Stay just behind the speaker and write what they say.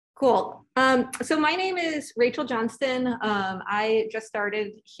Cool. So my name is Rachel Johnston. I just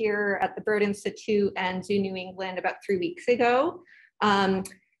started here at the Broad Institute and Zoo New England about 3 weeks ago.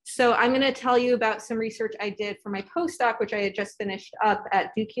 So I'm going to tell you about some research I did for my postdoc, which I had just finished up at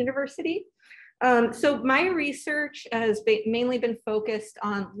Duke University. So my research has mainly been focused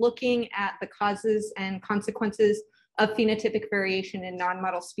on looking at the causes and consequences of phenotypic variation in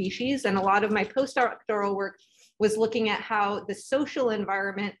non-model species. And a lot of my postdoctoral work was looking at how the social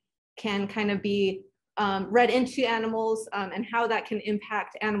environment can kind of be read into animals and how that can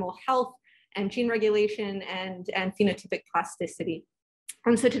impact animal health and gene regulation and phenotypic plasticity.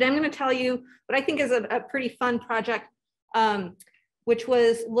 And so today I'm going to tell you what I think is a pretty fun project, which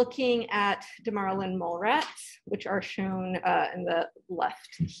was looking at Dammarlin mole rats, which are shown in the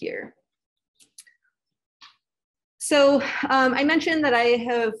left here. So I mentioned that I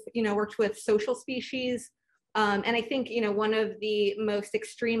have worked with social species. And I think, one of the most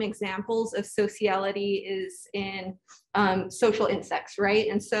extreme examples of sociality is in social insects, right?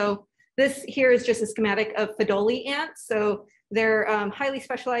 And so this here is just a schematic of Fedoli ants. So they're highly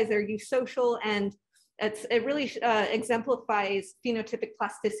specialized, they're eusocial, and it really exemplifies phenotypic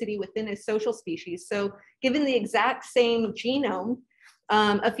plasticity within a social species. So given the exact same genome,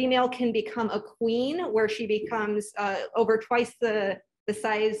 a female can become a queen where she becomes over twice the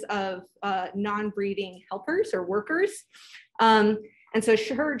size of non-breeding helpers or workers. And so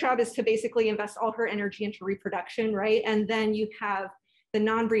her job is to basically invest all her energy into reproduction, right? And then you have the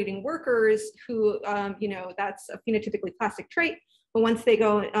non-breeding workers who, that's a phenotypically plastic trait. But once they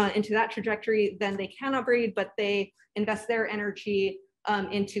go into that trajectory, then they cannot breed, but they invest their energy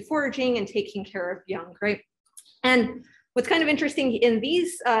into foraging and taking care of young, right? And what's kind of interesting in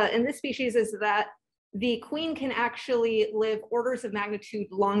this species is that the queen can actually live orders of magnitude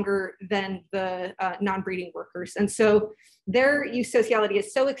longer than the non-breeding workers. And so their eusociality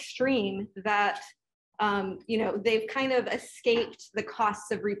is so extreme that, they've kind of escaped the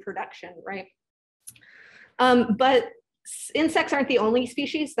costs of reproduction, right? But insects aren't the only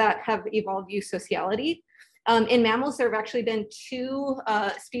species that have evolved eusociality. In mammals, there have actually been two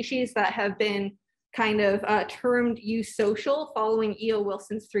species that have been kind of termed eusocial following E.O.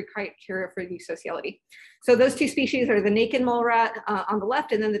 Wilson's 3 criteria for eusociality. So those two species are the naked mole rat on the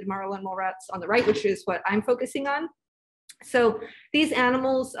left and then the Dammarlin mole rats on the right, which is what I'm focusing on. So these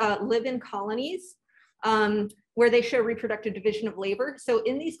animals live in colonies where they show reproductive division of labor. So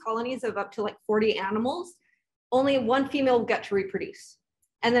in these colonies of up to like 40 animals, only one female will get to reproduce.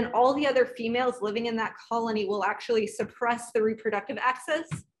 And then all the other females living in that colony will actually suppress the reproductive axis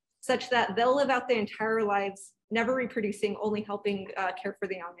such that they'll live out their entire lives, never reproducing, only helping care for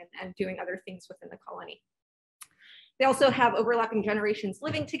the young and doing other things within the colony. They also have overlapping generations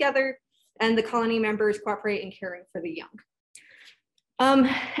living together, and the colony members cooperate in caring for the young.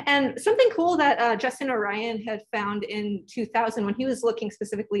 And something cool that Justin Orion had found in 2000 when he was looking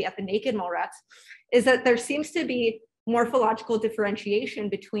specifically at the naked mole rats is that there seems to be morphological differentiation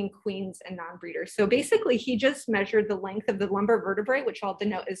between queens and non-breeders. So basically he just measured the length of the lumbar vertebrae, which I'll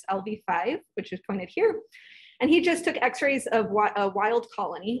denote as LV5, which is pointed here. And he just took x-rays of a wild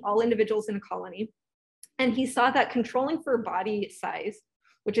colony, all individuals in a colony. And he saw that controlling for body size,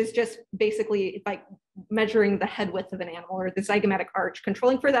 which is just basically like measuring the head width of an animal or the zygomatic arch,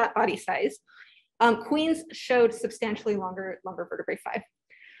 controlling for that body size, queens showed substantially longer vertebrae 5.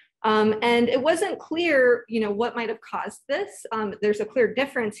 And it wasn't clear, what might have caused this. There's a clear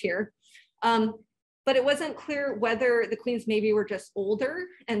difference here, but it wasn't clear whether the queens maybe were just older.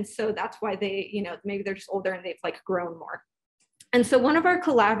 And so that's why they, maybe they're just older and they've like grown more. And so one of our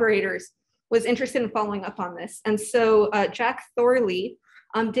collaborators was interested in following up on this. And so Jack Thorley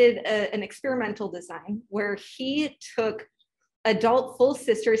did an experimental design where he took adult full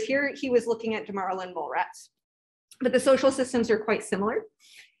sisters. Here he was looking at Dammarlin mole rats, but the social systems are quite similar.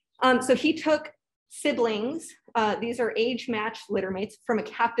 So he took siblings, these are age-matched littermates from a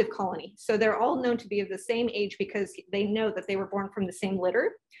captive colony. So they're all known to be of the same age because they know that they were born from the same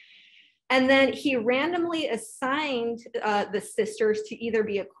litter. And then he randomly assigned the sisters to either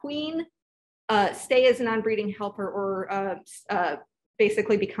be a queen, stay as a non-breeding helper, or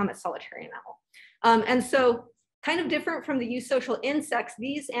basically become a solitary animal. And so kind of different from the eusocial insects,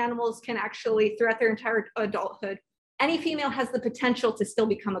 these animals can actually, throughout their entire adulthood, any female has the potential to still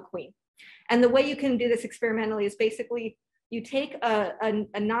become a queen. And the way you can do this experimentally is basically you take a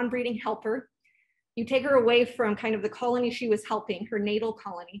non-breeding helper, you take her away from kind of the colony she was helping, her natal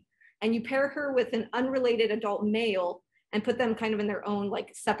colony, and you pair her with an unrelated adult male and put them kind of in their own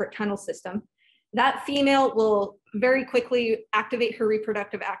like separate tunnel system. that female will very quickly activate her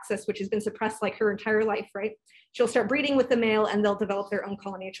reproductive axis, which has been suppressed like her entire life, right? She'll start breeding with the male and they'll develop their own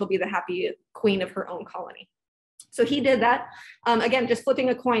colony and she'll be the happy queen of her own colony. So he did that. Again, just flipping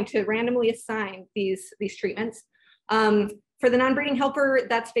a coin to randomly assign these treatments. For the non-breeding helper,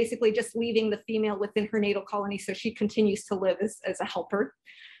 that's basically just leaving the female within her natal colony so she continues to live as a helper.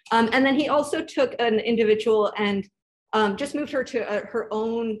 And then he also took an individual and just moved her to her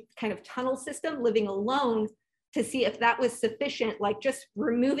own kind of tunnel system, living alone, to see if that was sufficient, like just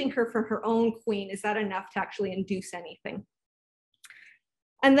removing her from her own queen, is that enough to actually induce anything?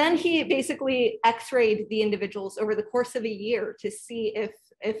 And then he basically x-rayed the individuals over the course of a year to see if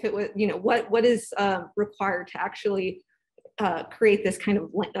it was, you know, what is required to actually create this kind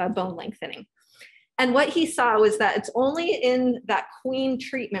of bone lengthening. And what he saw was that it's only in that queen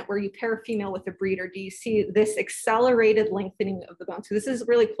treatment where you pair a female with a breeder do you see this accelerated lengthening of the bone. So this is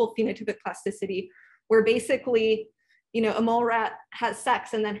really cool phenotypic plasticity, where basically, you know, a mole rat has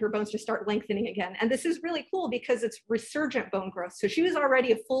sex and then her bones just start lengthening again. And this is really cool because it's resurgent bone growth. So she was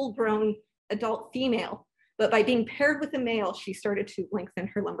already a full-grown adult female, but by being paired with a male, she started to lengthen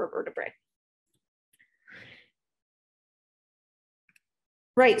her lumbar vertebrae.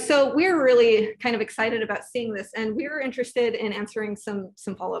 Right, so we're really kind of excited about seeing this, and we were interested in answering some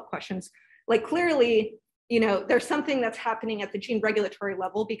follow-up questions. Like clearly, you know, there's something that's happening at the gene regulatory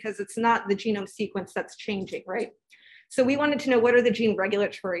level because it's not the genome sequence that's changing, right? So we wanted to know what are the gene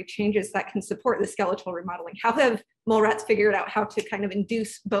regulatory changes that can support the skeletal remodeling? How have mole rats figured out how to kind of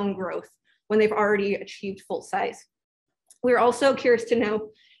induce bone growth when they've already achieved full size? We're also curious to know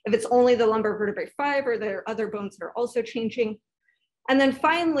if it's only the lumbar vertebrae 5 or there are other bones that are also changing. And then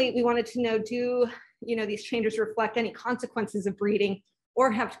finally, we wanted to know, do these changes reflect any consequences of breeding,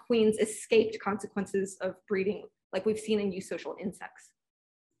 or have queens escaped consequences of breeding like we've seen in eusocial insects?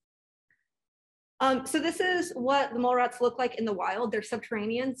 So this is what the mole rats look like in the wild. They're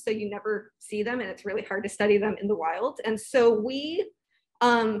subterranean, so you never see them, and it's really hard to study them in the wild. And so we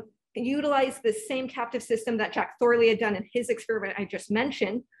utilized the same captive system that Jack Thorley had done in his experiment I just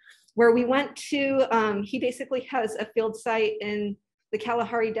mentioned, where we went to, he basically has a field site in the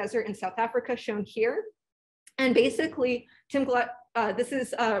Kalahari Desert in South Africa, shown here. And basically, this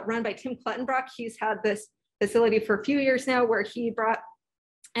is run by Tim Cluttenbrock. He's had this facility for a few years now where he brought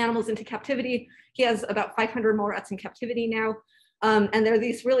animals into captivity. He has about 500 mole rats in captivity now. And there are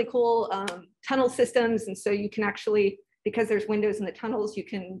these really cool tunnel systems. And so you can actually, because there's windows in the tunnels, you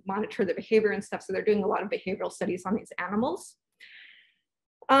can monitor the behavior and stuff. So they're doing a lot of behavioral studies on these animals.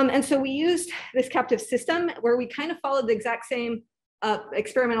 And so we used this captive system where we kind of followed the exact same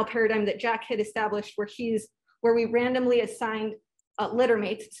experimental paradigm that Jack had established, where we randomly assigned litter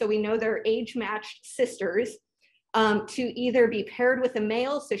mates. So we know they're age-matched sisters to either be paired with a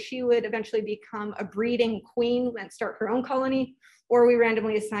male, so she would eventually become a breeding queen and start her own colony, or we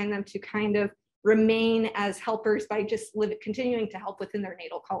randomly assign them to kind of remain as helpers by just continuing to help within their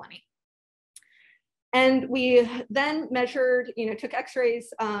natal colony. And we then measured, took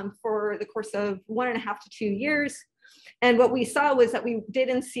x-rays for the course of 1.5 to 2 years. And what we saw was that we did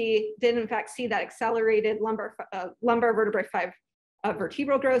in fact see that accelerated lumbar vertebrae 5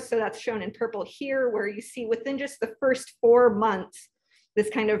 vertebral growth. So that's shown in purple here, where you see within just the first 4 months, this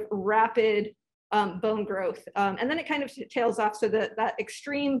kind of rapid bone growth. And then it kind of tails off, so that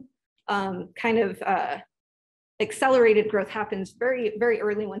extreme kind of accelerated growth happens very, very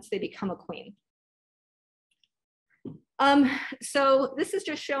early once they become a queen. So this is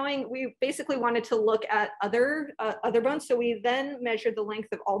just showing, we basically wanted to look at other bones. So we then measured the length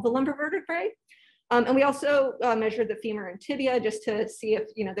of all the lumbar vertebrae. And we also measured the femur and tibia just to see if,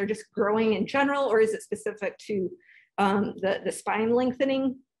 they're just growing in general, or is it specific to the spine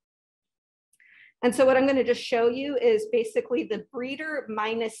lengthening. And so what I'm going to just show you is basically the breeder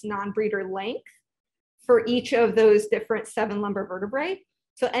minus non-breeder length for each of those different 7 lumbar vertebrae.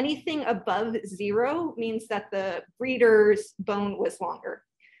 So anything above 0 means that the breeder's bone was longer.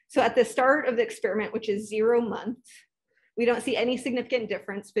 So at the start of the experiment, which is 0 months, we don't see any significant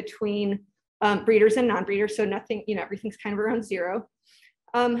difference between breeders and non-breeders. So nothing, everything's kind of around 0.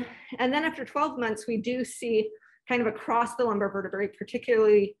 And then after 12 months, we do see kind of across the lumbar vertebrae,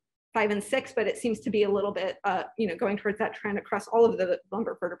 particularly 5 and 6, but it seems to be a little bit, going towards that trend across all of the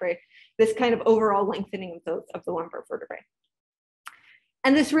lumbar vertebrae, this kind of overall lengthening of the lumbar vertebrae.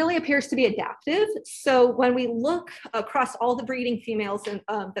 And this really appears to be adaptive. So when we look across all the breeding females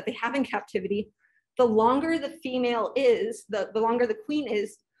that they have in captivity, the longer the female is, the longer the queen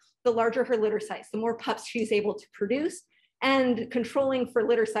is, the larger her litter size, the more pups she's able to produce. And controlling for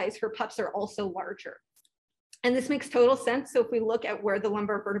litter size, her pups are also larger. And this makes total sense. So if we look at where the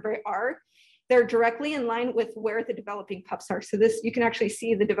lumbar vertebrae are, they're directly in line with where the developing pups are. So this, you can actually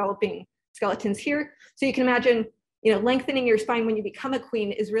see the developing skeletons here. So you can imagine, lengthening your spine when you become a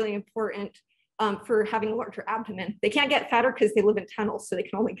queen is really important for having a larger abdomen. They can't get fatter because they live in tunnels, so they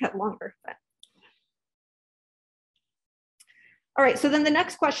can only get longer. But. All right, so then the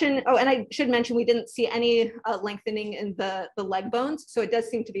next question, and I should mention we didn't see any lengthening in the leg bones, so it does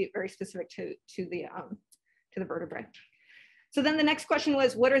seem to be very specific to the vertebrae. So then the next question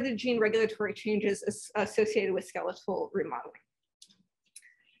was, what are the gene regulatory changes associated with skeletal remodeling?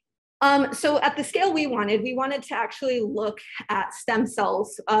 So at the scale we wanted to actually look at stem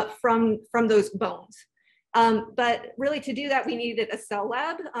cells from those bones. But really to do that, we needed a cell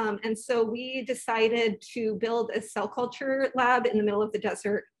lab. And so we decided to build a cell culture lab in the middle of the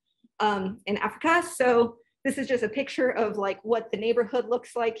desert in Africa. So this is just a picture of like what the neighborhood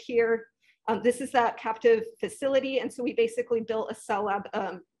looks like here. This is that captive facility. And so we basically built a cell lab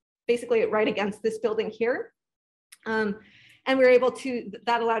basically right against this building here. And we were able to,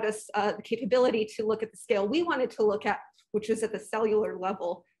 that allowed us the capability to look at the scale we wanted to look at, which is at the cellular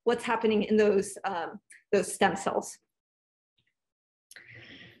level, what's happening in those stem cells.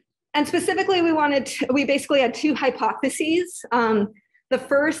 And specifically, we basically had two hypotheses. The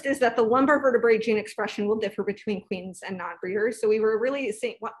first is that the lumbar vertebrae gene expression will differ between queens and non-breeders. So we were really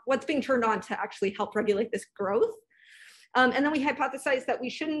seeing what's being turned on to actually help regulate this growth. And then we hypothesized that we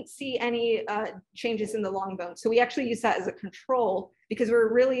shouldn't see any changes in the long bone. So we actually used that as a control because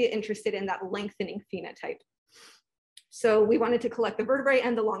we're really interested in that lengthening phenotype. So we wanted to collect the vertebrae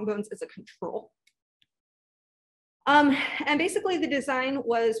and the long bones as a control. And basically the design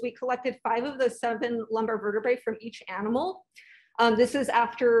was we collected 5 of the 7 lumbar vertebrae from each animal. This is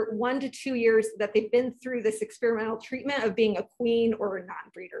after 1 to 2 years that they've been through this experimental treatment of being a queen or a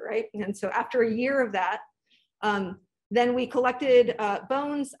non-breeder, right? And so after a year of that, then we collected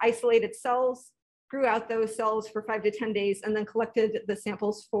bones, isolated cells, grew out those cells for 5 to 10 days, and then collected the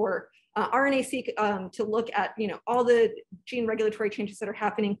samples for RNA-seq to look at all the gene regulatory changes that are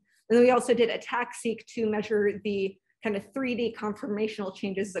happening. And then we also did ATAC-seq to measure the kind of 3D conformational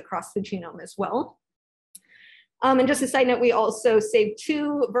changes across the genome as well. And just a side note, we also saved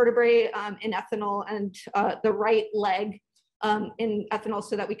 2 vertebrae in ethanol and the right leg in ethanol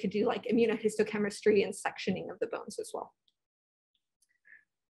so that we could do like immunohistochemistry and sectioning of the bones as well.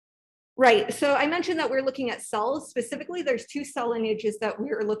 Right, so I mentioned that we're looking at cells. Specifically, there's 2 cell lineages that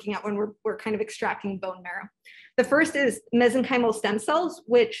we're looking at when we're kind of extracting bone marrow. The first is mesenchymal stem cells,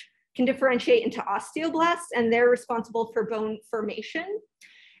 which can differentiate into osteoblasts, and they're responsible for bone formation.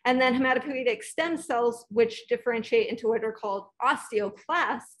 And then hematopoietic stem cells, which differentiate into what are called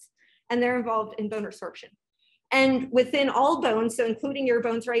osteoclasts, and they're involved in bone resorption. And within all bones, so including your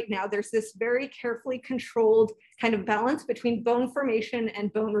bones right now, there's this very carefully controlled kind of balance between bone formation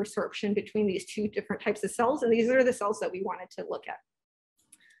and bone resorption between these 2 different types of cells. And these are the cells that we wanted to look at.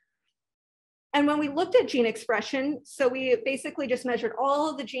 And when we looked at gene expression, so we basically just measured all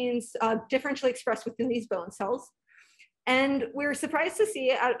of the genes differentially expressed within these bone cells. And we were surprised to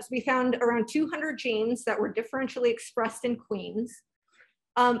see, we found around 200 genes that were differentially expressed in queens.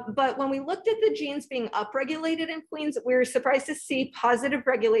 But when we looked at the genes being upregulated in queens, we were surprised to see positive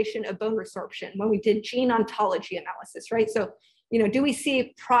regulation of bone resorption when we did gene ontology analysis, right? So, do we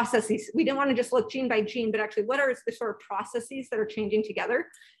see processes? We didn't want to just look gene by gene, but actually what are the sort of processes that are changing together?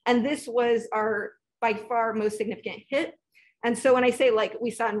 And this was our, by far, most significant hit. And so when I say like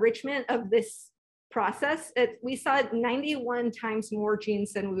we saw enrichment of this process, we saw 91 times more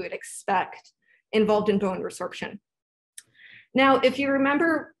genes than we would expect involved in bone resorption. Now, if you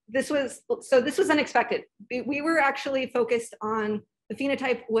remember, this was unexpected. We were actually focused on the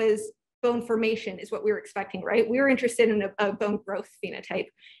phenotype was bone formation is what we were expecting, right? We were interested in a bone growth phenotype.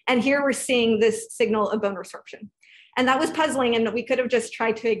 And here we're seeing this signal of bone resorption. And that was puzzling, and we could have just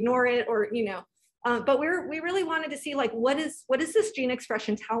tried to ignore it or, but we really wanted to see like, what is this gene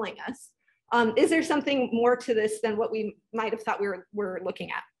expression telling us? Is there something more to this than what we might have thought we were looking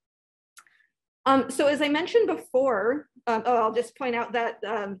at? So as I mentioned before, I'll just point out that,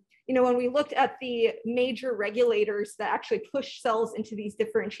 when we looked at the major regulators that actually push cells into these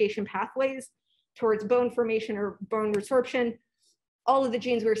differentiation pathways towards bone formation or bone resorption, all of the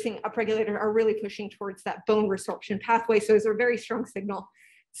genes we're seeing upregulated are really pushing towards that bone resorption pathway. So it's a very strong signal,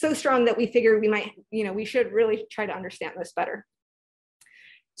 so strong that we figured we might, we should really try to understand this better.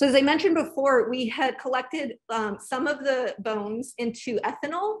 So as I mentioned before, we had collected some of the bones into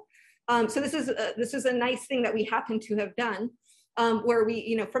ethanol. So this is a nice thing that we happen to have done, where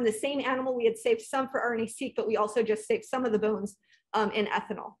we, from the same animal, we had saved some for RNA-seq, but we also just saved some of the bones in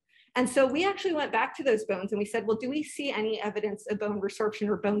ethanol. And so we actually went back to those bones and we said, well, do we see any evidence of bone resorption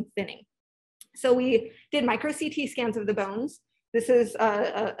or bone thinning? So we did micro CT scans of the bones. This is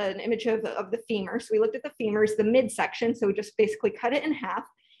an image of the femur. So we looked at the femurs, the midsection. So we just basically cut it in half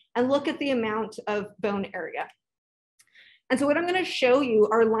and look at the amount of bone area. And so what I'm going to show you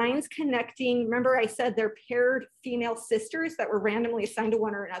are lines connecting. Remember I said they're paired female sisters that were randomly assigned to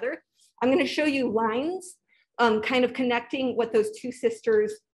one or another. I'm going to show you lines kind of connecting what those two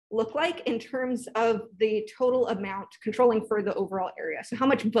sisters look like in terms of the total amount controlling for the overall area. So how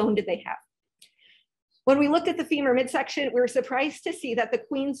much bone did they have? When we looked at the femur midsection, we were surprised to see that the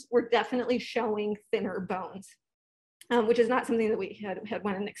queens were definitely showing thinner bones, which is not something that we had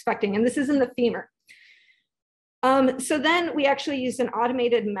went in expecting. And this is in the femur. So then we actually used an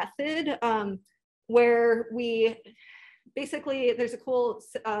automated method where we basically, there's a cool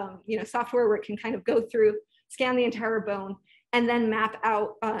software where it can kind of go through, scan the entire bone, and then map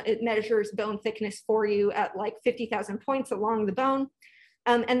out, it measures bone thickness for you at like 50,000 points along the bone.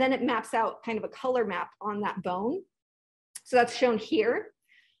 And then it maps out kind of a color map on that bone. So that's shown here.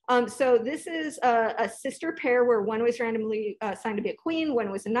 So this is a sister pair where one was randomly assigned to be a queen,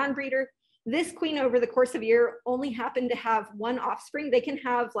 one was a non-breeder. This queen over the course of a year only happened to have one offspring. They can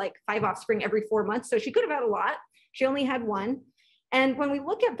have like 5 offspring every 4 months. So she could have had a lot. She only had one. And when we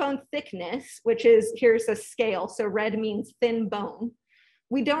look at bone thickness, which is, here's a scale. So red means thin bone.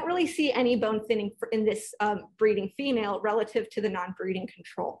 We don't really see any bone thinning in this breeding female relative to the non-breeding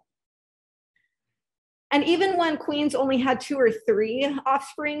control. And even when queens only had 2 or 3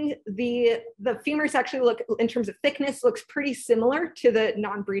 offspring, the femurs actually look, in terms of thickness, looks pretty similar to the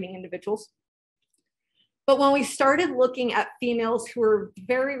non-breeding individuals. But when we started looking at females who were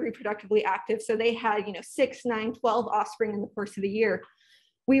very reproductively active, so they had 6, 9, 12 offspring in the course of the year,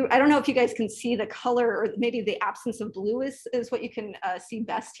 I don't know if you guys can see the color, or maybe the absence of blue is what you can see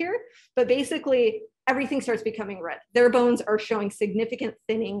best here, but basically everything starts becoming red. Their bones are showing significant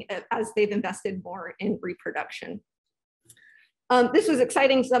thinning as they've invested more in reproduction. This was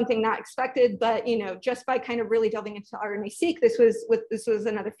exciting, something not expected, but just by kind of really delving into RNA-seq, this was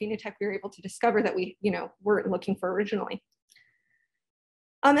another phenotype we were able to discover that we weren't looking for originally.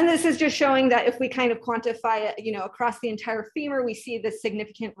 And this is just showing that if we kind of quantify it, across the entire femur, we see this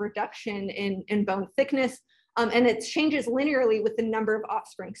significant reduction in bone thickness, and it changes linearly with the number of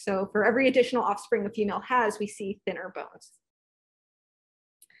offspring. So for every additional offspring a female has, we see thinner bones.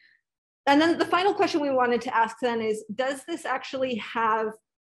 And then the final question we wanted to ask then is, does this actually have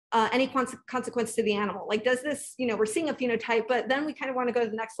any consequence to the animal? Like, does this, we're seeing a phenotype, but then we kind of want to go to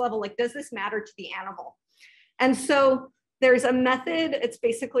the next level. Like, does this matter to the animal? And so there's a method, it's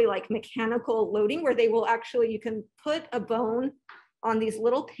basically like mechanical loading, where they will actually, you can put a bone on these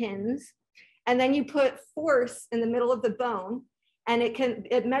little pins, and then you put force in the middle of the bone, and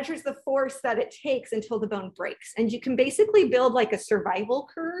it measures the force that it takes until the bone breaks. And you can basically build like a survival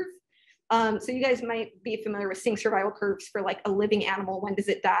curve. So you guys might be familiar with seeing survival curves for like a living animal, when does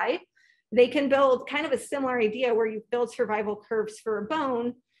it die? They can build kind of a similar idea where you build survival curves for a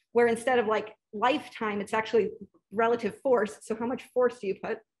bone, where instead of like lifetime, it's actually relative force. So how much force do you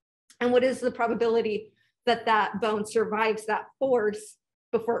put? And what is the probability that that bone survives that force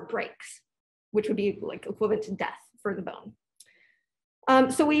before it breaks, which would be like equivalent to death for the bone.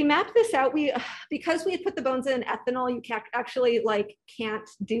 So we mapped this out. Because we had put the bones in ethanol, you actually can't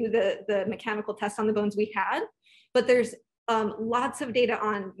do the mechanical test on the bones we had, but there's lots of data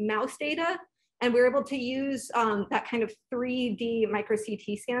on mouse data. And we were able to use that kind of 3D micro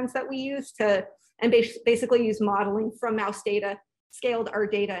CT scans that we use and basically use modeling from mouse data, scaled our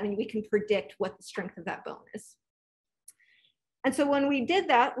data, and we can predict what the strength of that bone is. And so when we did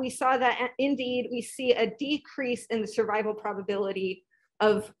that, we saw that indeed we see a decrease in the survival probability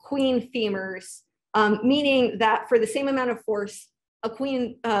of queen femurs, meaning that for the same amount of force, a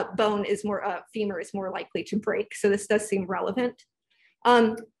queen femur is more likely to break. So this does seem relevant.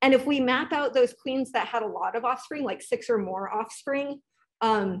 And if we map out those queens that had a lot of offspring, like 6 or more offspring,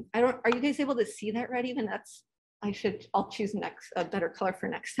 are you guys able to see that right even? I'll choose a better color for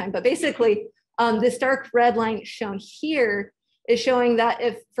next time. But basically, this dark red line shown here is showing that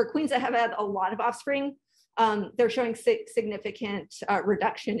if for queens that have had a lot of offspring, they're showing significant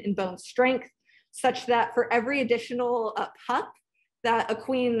reduction in bone strength, such that for every additional pup that a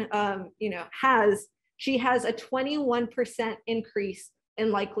queen has, she has a 21% increase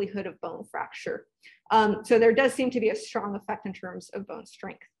in likelihood of bone fracture. So there does seem to be a strong effect in terms of bone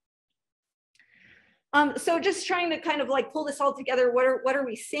strength. So just trying to kind of pull this all together, what are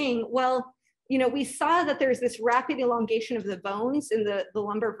we seeing? Well, we saw that there's this rapid elongation of the bones in the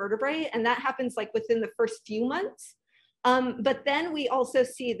lumbar vertebrae, and that happens within the first few months. But then we also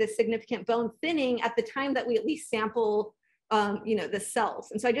see the significant bone thinning at the time that we at least sample the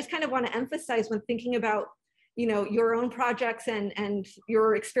cells. And so I just kind of want to emphasize when thinking about, your own projects and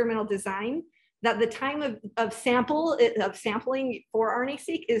your experimental design, that the time of sampling for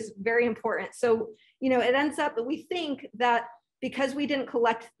RNA-seq is very important. So, it ends up that we think that because we didn't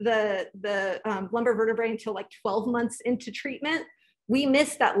collect the lumbar vertebrae until like 12 months into treatment, we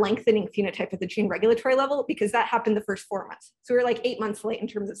missed that lengthening phenotype at the gene regulatory level because that happened the first 4 months. So we were like 8 months late in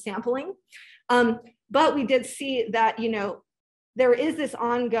terms of sampling. But we did see that, there is this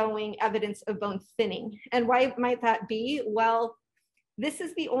ongoing evidence of bone thinning. And why might that be? Well, this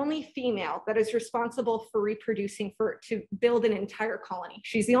is the only female that is responsible for reproducing to build an entire colony.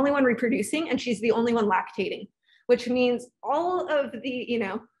 She's the only one reproducing and she's the only one lactating, which means all of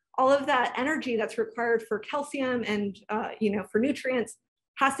that energy that's required for calcium and, for nutrients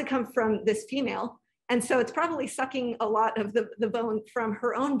has to come from this female. And so it's probably sucking a lot of the bone from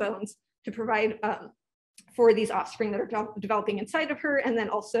her own bones to provide for these offspring that are developing inside of her. And then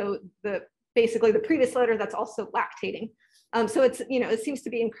also basically the previous litter that's also lactating. So it's, it seems to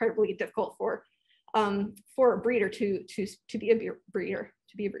be incredibly difficult for a breeder to be a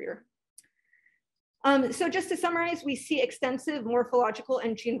breeder. So just to summarize, we see extensive morphological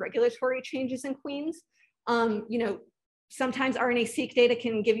and gene regulatory changes in queens. Sometimes RNA-seq data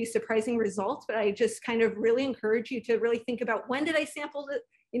can give you surprising results, but I just kind of really encourage you to really think about, when did I sample it?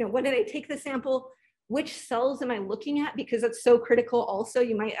 When did I take the sample? Which cells am I looking at? Because that's so critical. Also,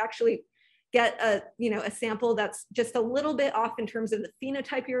 you might actually get a sample that's just a little bit off in terms of the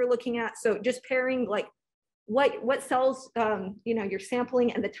phenotype you're looking at. So just pairing like what cells you're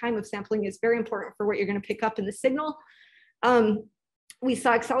sampling and the time of sampling is very important for what you're going to pick up in the signal. We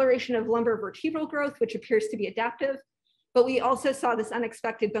saw acceleration of lumbar vertebral growth, which appears to be adaptive, but we also saw this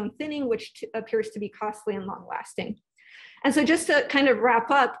unexpected bone thinning, which appears to be costly and long lasting. And so just to kind of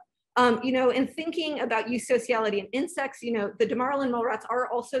wrap up, in thinking about eusociality in insects, the Demarlin mole rats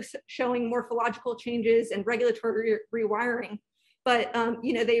are also showing morphological changes and regulatory rewiring, but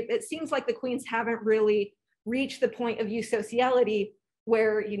it seems like the queens haven't really reached the point of eusociality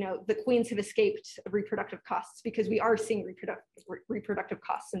where the queens have escaped reproductive costs, because we are seeing reproductive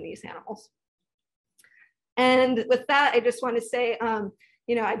costs in these animals. And with that, I just want to say,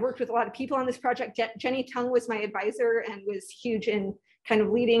 I've worked with a lot of people on this project. Jenny Tung was my advisor and was huge in kind of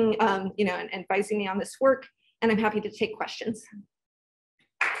leading, and advising me on this work. And I'm happy to take questions.